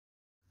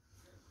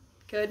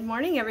Good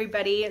morning,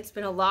 everybody. It's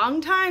been a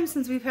long time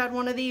since we've had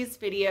one of these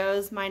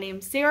videos. My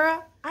name's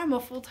Sarah. I'm a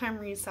full-time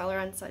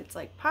reseller on sites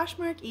like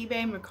Poshmark,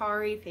 eBay,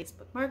 Mercari,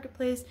 Facebook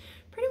Marketplace.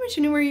 Pretty much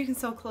anywhere you can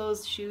sell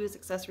clothes, shoes,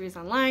 accessories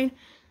online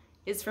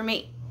is for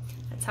me.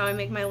 That's how I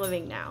make my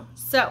living now.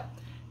 So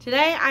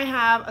today I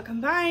have a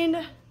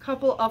combined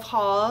couple of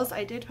hauls.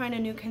 I did find a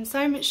new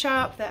consignment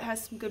shop that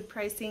has some good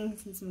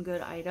pricings and some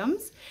good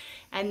items.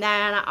 And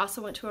then I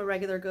also went to a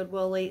regular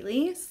Goodwill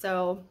lately.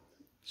 So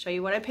show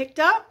you what I picked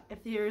up.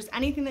 If there's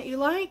anything that you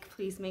like,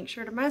 please make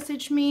sure to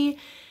message me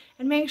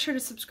and make sure to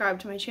subscribe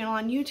to my channel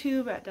on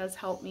YouTube. That does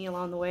help me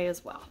along the way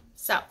as well.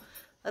 So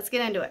let's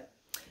get into it.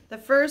 The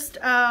first,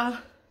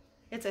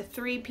 it's a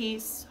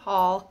 3-piece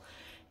haul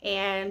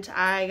and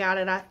I got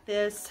it at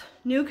this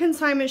new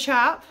consignment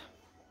shop.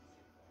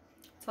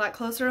 It's a lot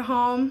closer to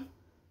home.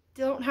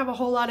 Don't have a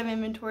whole lot of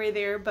inventory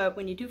there, but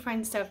when you do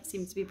find stuff, it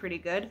seems to be pretty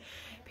good.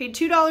 Paid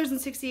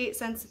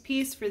 $2.68 a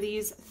piece for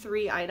these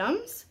 3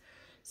 items.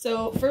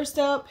 So first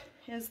up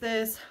is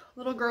this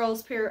little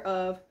girl's pair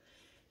of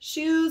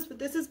shoes, but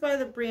this is by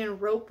the brand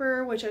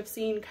Roper, which I've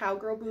seen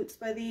cowgirl boots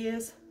by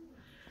these.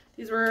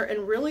 These were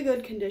in really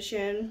good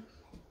condition.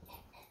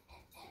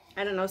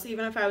 I don't know, so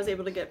even if I was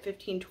able to get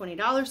 $15,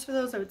 $20 for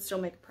those, I would still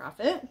make a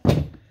profit.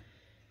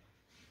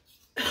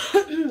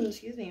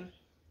 Excuse me.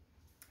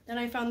 Then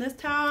I found this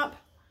top,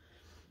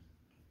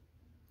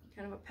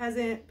 kind of a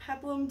peasant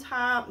peplum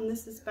top, and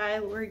this is by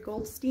Lori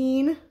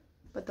Goldstein,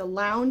 but the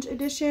lounge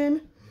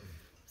edition.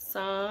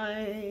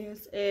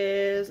 Size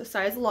is a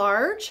size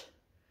large,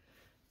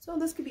 so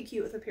this could be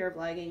cute with a pair of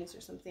leggings or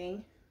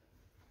something.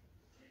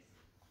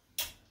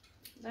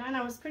 Then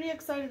I was pretty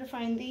excited to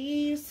find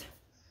these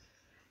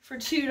for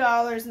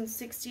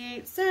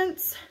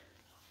 $2.68.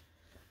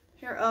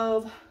 Pair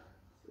of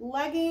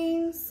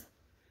leggings.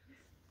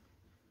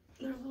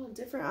 They're a little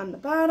different on the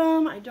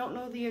bottom. I don't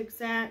know the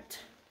exact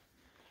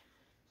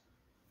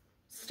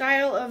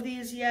style of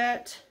these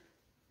yet.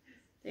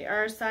 They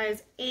are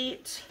size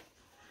 8.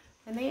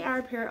 And they are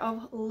a pair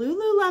of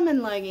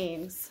Lululemon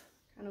leggings.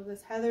 Kind of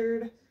this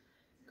heathered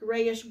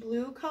grayish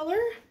blue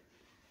color.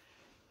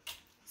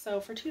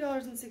 So for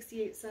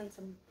 $2.68,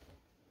 I'm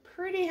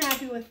pretty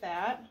happy with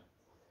that.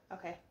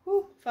 Okay,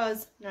 whoo,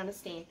 fuzz, not a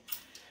stain.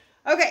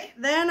 Okay,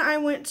 then I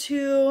went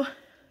to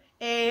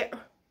a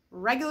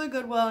regular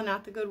Goodwill,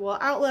 not the Goodwill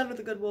outlet or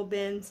the Goodwill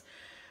bins.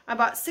 I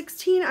bought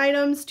 16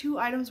 items. 2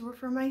 items were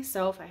for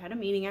myself. I had a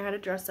meeting I had to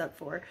dress up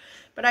for.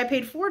 But I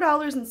paid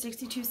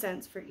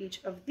 $4.62 for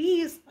each of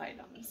these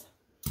items.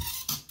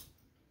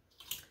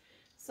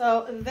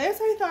 So this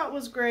I thought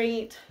was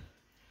great.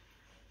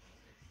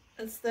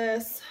 It's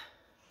this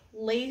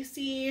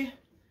lacy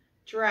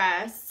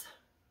dress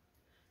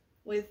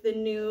with the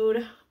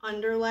nude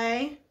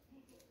underlay.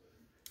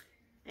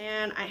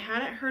 And I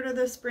hadn't heard of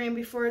this brand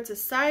before. It's a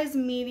size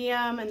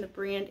medium and the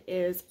brand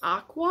is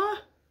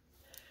Aqua.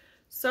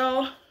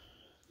 So, I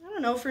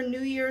don't know, for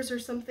New Year's or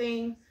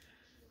something,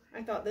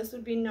 I thought this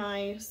would be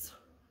nice,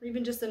 or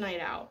even just a night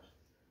out.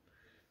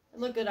 It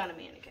looked good on a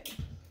mannequin.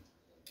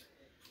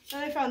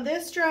 Then I found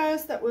this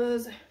dress that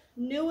was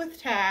new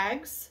with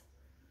tags.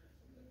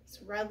 It's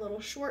a red little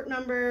short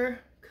number.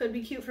 Could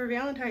be cute for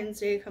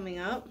Valentine's Day coming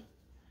up.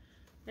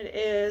 It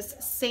is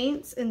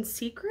Saints and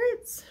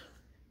Secrets,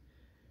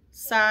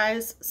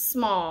 size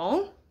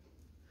small.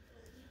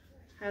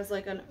 Has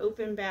like an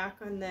open back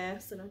on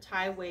this and a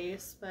tie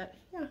waist, but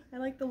yeah, I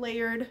like the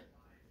layered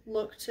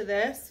look to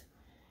this.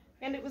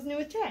 And it was new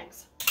with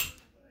tags.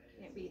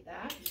 Can't beat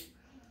that.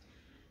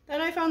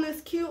 Then I found this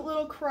cute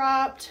little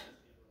cropped,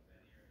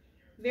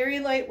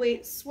 very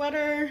lightweight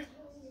sweater,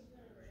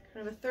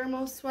 kind of a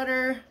thermal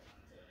sweater.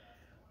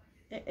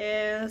 It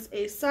is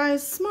a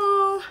size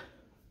small,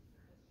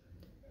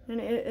 and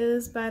it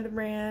is by the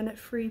brand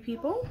Free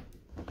People.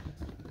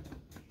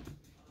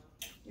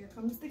 Here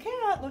comes the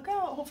cat, look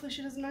out, hopefully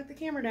she doesn't knock the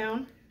camera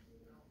down.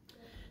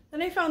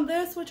 Then I found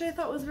this, which I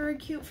thought was very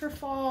cute for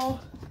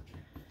fall.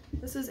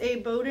 This is a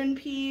Bowden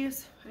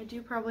piece. I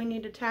do probably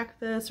need to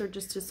tack this or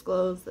just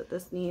disclose that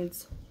this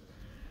needs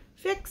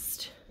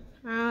fixed.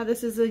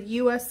 This is a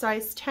US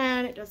size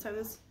 10. It does have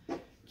this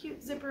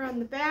cute zipper on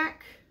the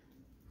back.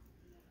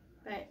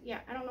 But yeah,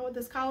 I don't know what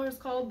this collar is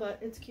called, but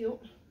it's cute.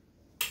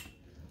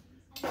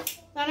 Then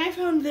I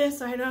found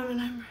this item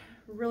and I'm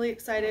really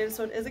excited.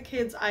 So it is a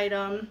kid's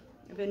item.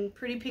 I've been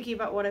pretty picky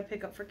about what I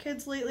pick up for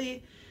kids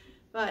lately,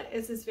 but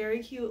it's this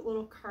very cute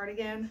little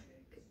cardigan.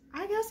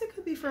 I guess it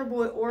could be for a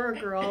boy or a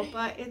girl,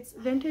 but it's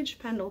vintage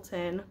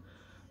Pendleton,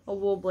 a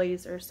wool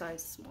blazer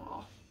size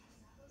small.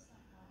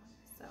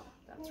 So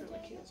that's really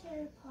cute.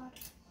 Harry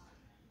Potter.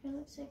 It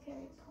looks like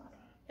Harry Potter.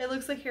 It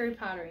looks like Harry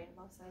Potter in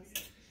both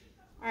sides.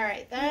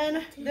 Alright,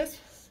 then this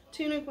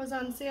tunic was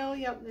on sale.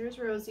 Yep, there's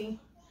Rosie.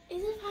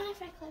 Is it fine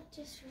if I clip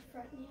just for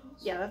front nails?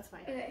 Yeah, that's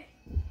fine. Okay.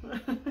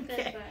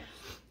 Okay.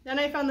 Then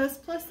I found this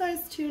plus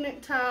size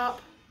tunic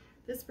top.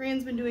 This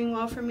brand's been doing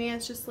well for me.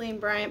 It's just Lane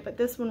Bryant, but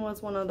this one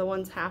was one of the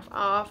ones half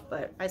off,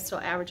 but I still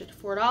average it to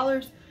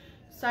 $4.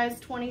 Size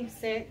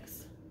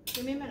 26.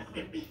 Give me a minute.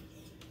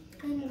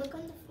 And look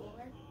on the floor.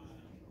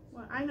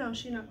 Well, I know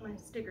she knocked my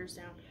stickers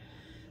down.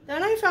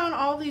 Then I found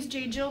all these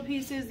J. Jill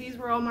pieces. These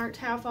were all marked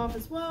half off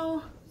as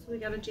well. So we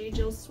got a J.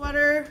 Jill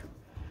sweater,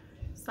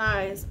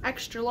 size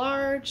extra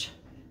large.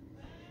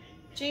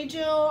 J.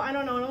 Jill, I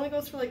don't know, it only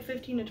goes for like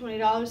 $15 to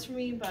 $20 for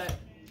me, but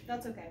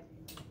that's okay.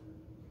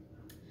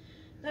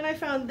 Then I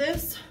found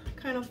this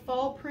kind of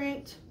fall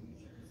print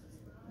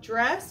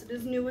dress. It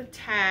is new with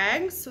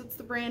tags. So it's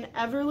the brand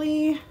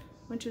Everly,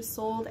 which is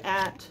sold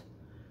at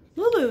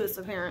Lulu's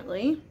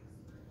apparently.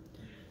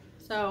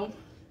 So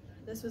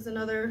this was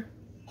another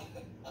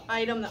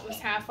item that was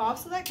half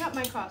off, so that kept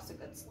my cost a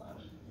good slow.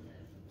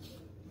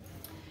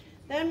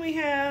 Then we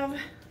have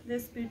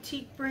this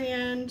boutique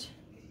brand.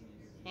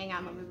 Hang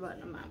on, let me button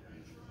them up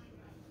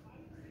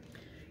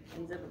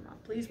and zip them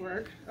up. Please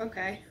work.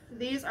 Okay,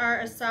 these are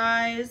a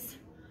size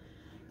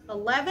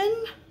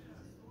 11.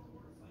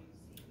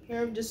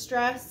 Pair of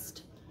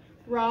distressed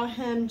raw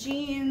hem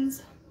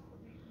jeans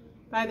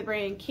by the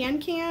brand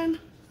Can.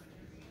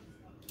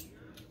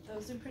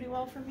 Those do pretty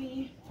well for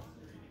me.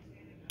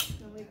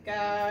 And we've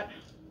got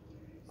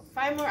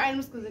 5 more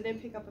items because I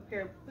did pick up a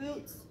pair of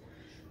boots.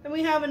 Then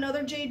we have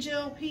another J.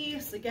 Jill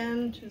piece,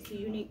 again, just a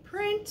unique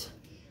print.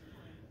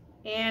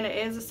 And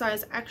it is a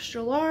size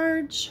extra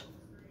large.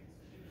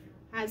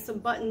 Has some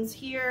buttons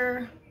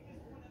here.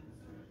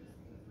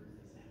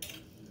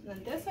 And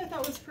then this I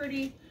thought was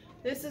pretty.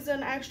 This is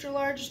an extra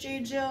large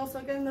J. Jill. So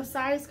again, the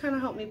size kind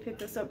of helped me pick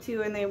this up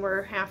too, and they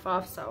were half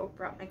off, so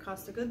brought my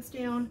cost of goods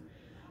down.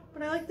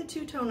 But I like the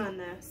two-tone on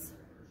this.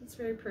 It's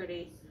very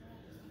pretty.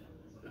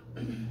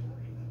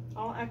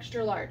 All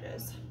extra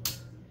larges.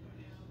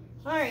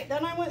 Alright,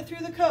 then I went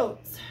through the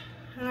coats,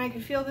 and I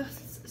could feel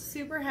this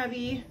super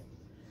heavy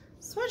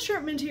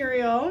sweatshirt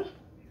material,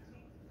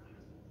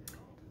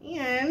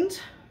 and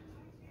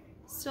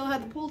still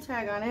had the pull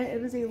tag on it.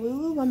 It is a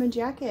Lululemon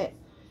jacket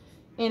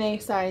in a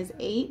size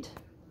 8,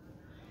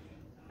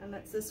 and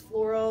that's this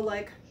floral,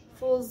 like,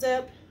 full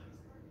zip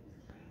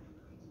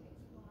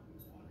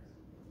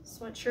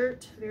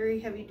sweatshirt, very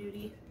heavy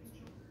duty.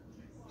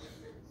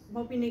 I'm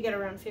hoping to get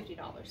around $50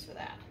 for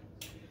that.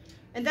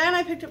 And then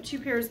I picked up 2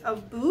 pairs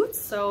of boots,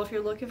 so if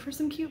you're looking for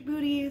some cute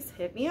booties,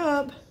 hit me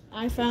up.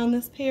 I found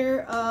this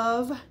pair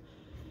of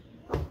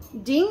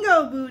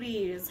dingo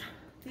booties.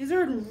 These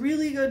are in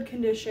really good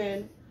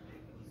condition,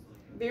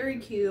 very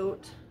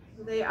cute.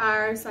 They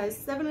are size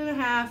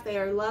 7.5, they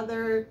are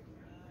leather.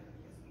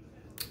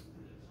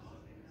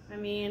 I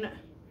mean,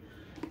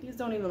 these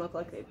don't even look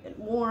like they've been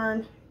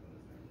worn.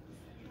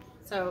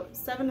 So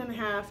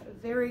 7.5,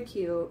 very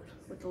cute,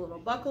 with a little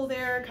buckle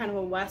there, kind of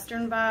a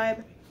Western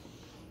vibe.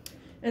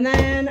 And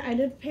then I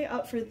did pay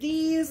up for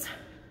these,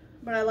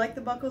 but I like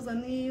the buckles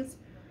on these.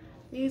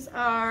 These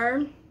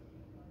are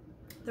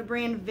the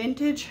brand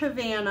Vintage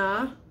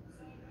Havana,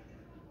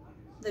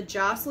 the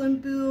Jocelyn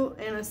boot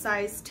in a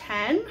size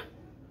 10.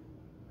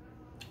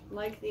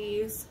 Like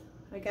these,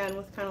 again,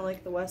 with kind of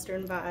like the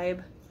Western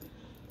vibe.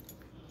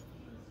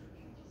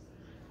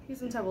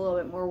 These ones have a little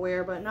bit more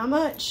wear, but not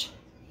much.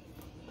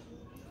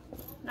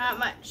 Not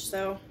much.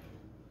 So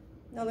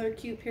another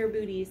cute pair of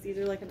booties. These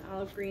are like an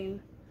olive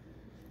green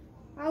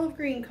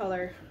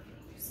color.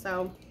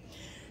 So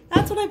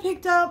that's what I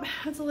picked up.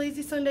 It's a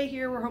lazy Sunday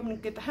here. We're hoping to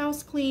get the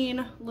house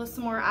clean, list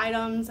some more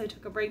items. I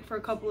took a break for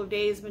a couple of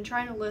days. Been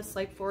trying to list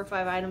like 4 or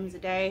 5 items a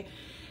day,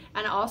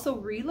 and also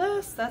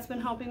relist. That's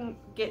been helping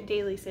get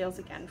daily sales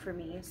again for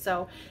me.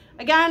 So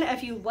again,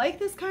 if you like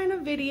this kind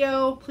of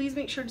video, please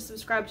make sure to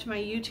subscribe to my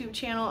YouTube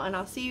channel, and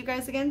I'll see you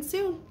guys again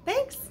soon.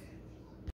 Thanks.